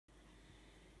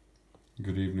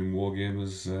Good evening,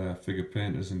 wargamers, figure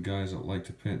painters, and guys that like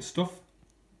to paint stuff.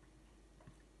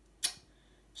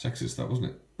 Sexist, that wasn't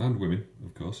it? And women,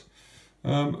 of course.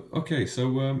 Okay,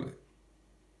 so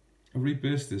I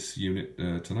rebased this unit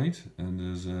tonight, and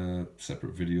there's a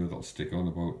separate video that'll stick on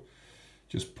about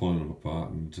just pulling them apart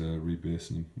and rebasing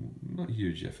them. Not a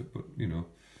huge effort, but you know,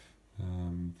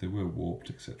 they were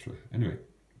warped, etc. Anyway,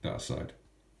 that aside.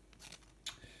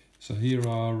 So here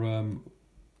are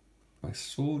my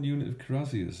sole unit of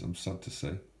Cuirassiers, I'm sad to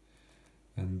say.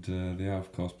 And they are,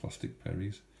 of course, plastic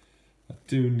Perrys. I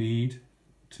do need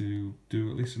to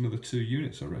do at least another 2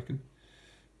 units, I reckon.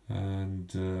 And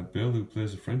Bill, who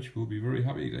plays the French, will be very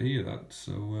happy to hear that.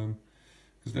 So,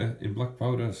 because they're in black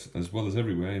powder as well as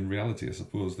everywhere, in reality, I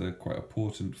suppose they're quite a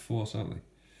potent force, aren't they?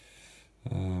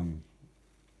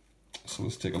 So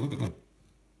let's take a look at them.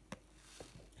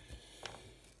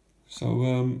 So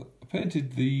I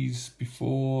painted these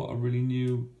before I really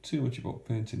knew too much about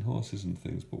painting horses and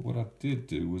things, but what I did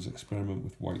do was experiment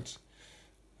with whites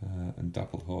and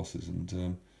dappled horses.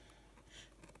 And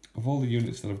of all the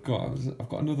units that I've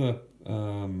got another,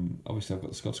 obviously I've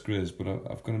got the Scots Grays, but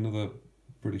I've got another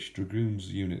British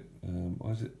Dragoons unit,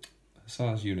 or is it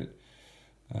Hussars unit,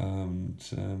 and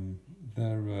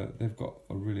they've got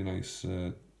a really nice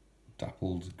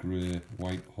dappled grey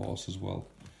white horse as well.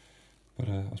 But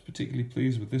I was particularly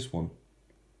pleased with this one.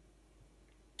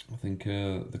 I think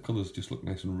the colours just look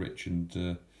nice and rich, and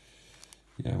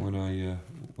yeah, when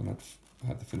I'd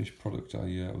had the finished product,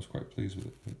 I was quite pleased with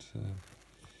it. But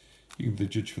you can be the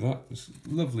judge for that. It's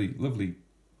lovely, lovely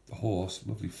horse,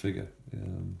 lovely figure,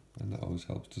 and that always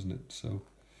helps, doesn't it? So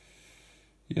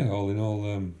yeah, all in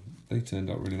all, they turned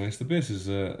out really nice. The bases,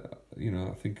 you know,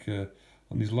 I think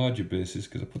on these larger bases,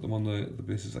 because I put them on the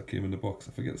bases that came in the box.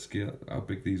 I forget the scale, how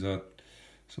big these are.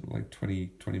 Something like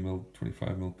 20 mil,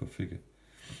 25 mil per figure.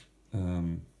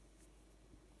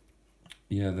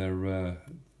 Yeah, they're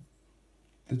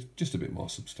just a bit more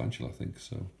substantial, I think,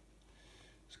 so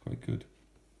it's quite good.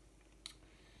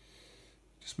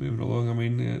 Just moving along, I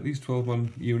mean, these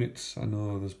 12-man units, I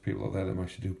know there's people out there that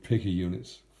actually do bigger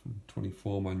units,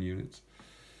 24-man units.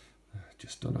 I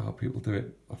just don't know how people do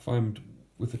it. I find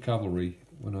with the cavalry,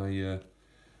 when I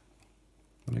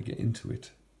get into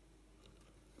it,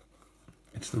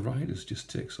 it's the riders just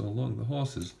take so long. The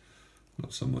horses,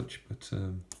 not so much, but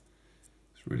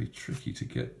it's really tricky to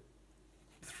get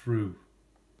through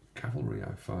cavalry,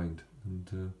 I find. And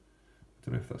I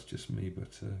don't know if that's just me,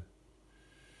 but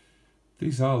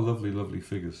these are lovely, lovely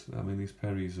figures. I mean, these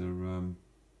Perrys are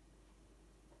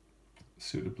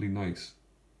suitably nice.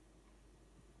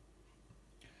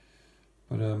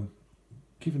 But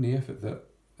given the effort that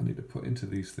I need to put into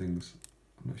these things,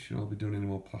 I'm not sure I'll be doing any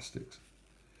more plastics.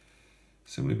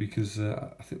 Simply because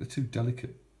I think they're too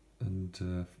delicate,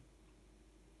 and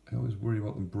I always worry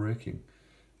about them breaking.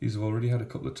 These have already had a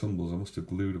couple of tumbles. I must have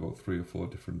glued about 3 or 4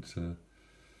 different,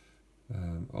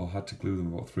 or had to glue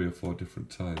them about 3 or 4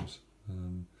 different times,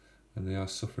 and they are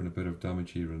suffering a bit of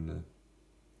damage here and there.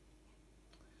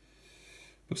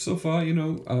 But so far, you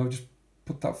know, I've just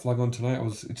put that flag on tonight.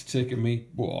 It's taken me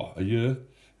a year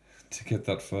to get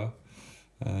that far.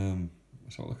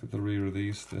 So look at the rear of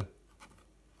these. They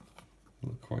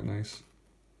look quite nice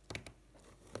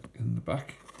in the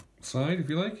back side, if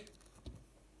you like.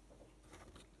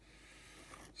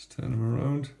 Just turn them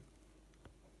around.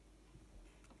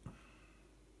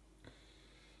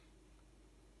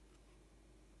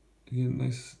 Again,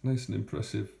 nice and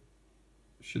impressive.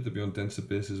 Should they be on denser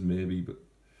bases? Maybe, but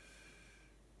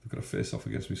they've got to face off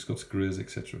against me Scots Grays,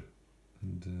 etc.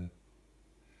 And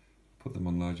put them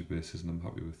on larger bases, and I'm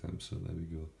happy with them. So there we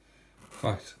go.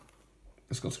 Right.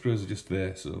 The Scots Grays are just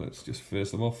there, so let's just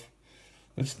face them off.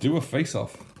 Let's do a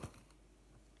face-off.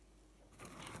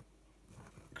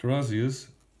 Cuirassiers.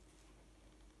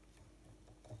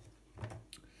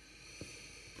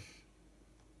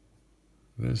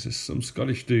 There's just some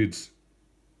Scottish dudes.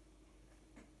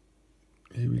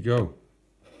 Here we go.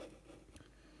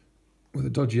 With a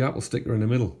dodgy apple sticker in the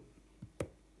middle.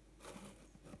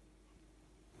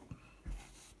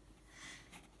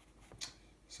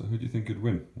 So who do you think could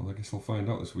win? Well, I guess I'll find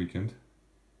out this weekend.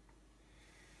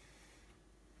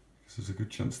 There's a good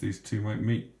chance these two might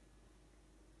meet.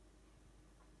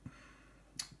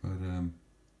 But yeah,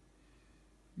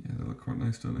 they look quite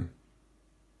nice, don't they?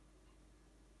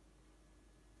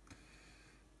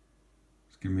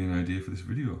 Just give me an idea for this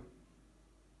video.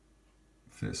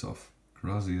 Face off.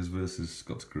 Cuirassiers versus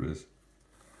Scots Grays.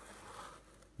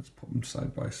 Let's put them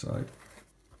side by side.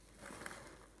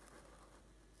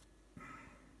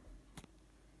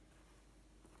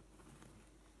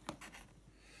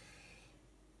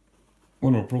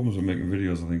 one of the problems with making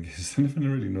videos, I think, is I never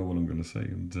really know what I'm going to say,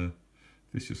 and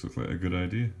this just looked like a good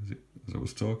idea as I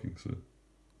was talking. So,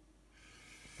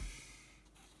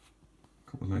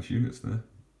 a couple of nice units there.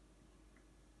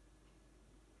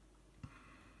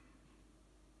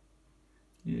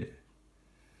 Yeah,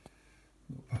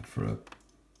 not bad for a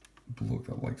bloke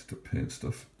that likes to paint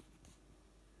stuff.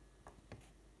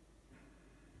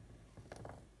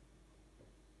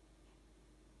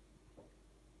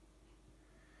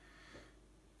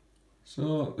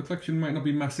 So the collection might not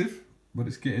be massive, but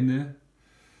it's getting there.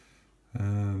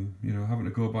 You know, having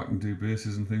to go back and do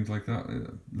bases and things like that,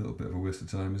 a little bit of a waste of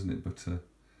time, isn't it? But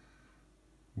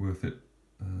worth it.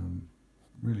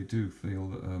 Really do feel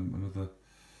that another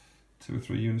 2 or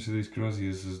 3 units of these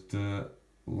Cuirassiers has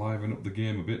livened up the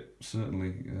game a bit.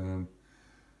 Certainly,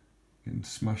 getting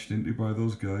smashed into by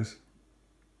those guys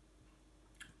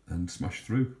and smashed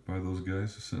through by those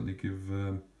guys certainly give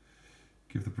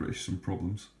the British some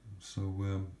problems.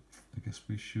 So I guess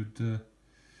we should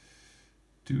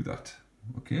do that.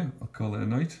 Okay, I'll call it a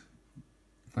night.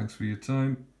 Thanks for your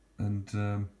time, and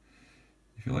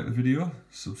if you like the video,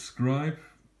 subscribe,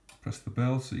 press the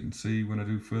bell so you can see when I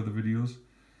do further videos,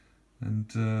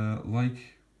 and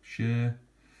like, share,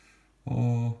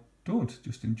 or don't,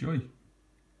 just enjoy.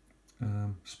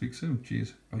 Speak soon.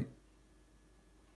 Cheers. Bye.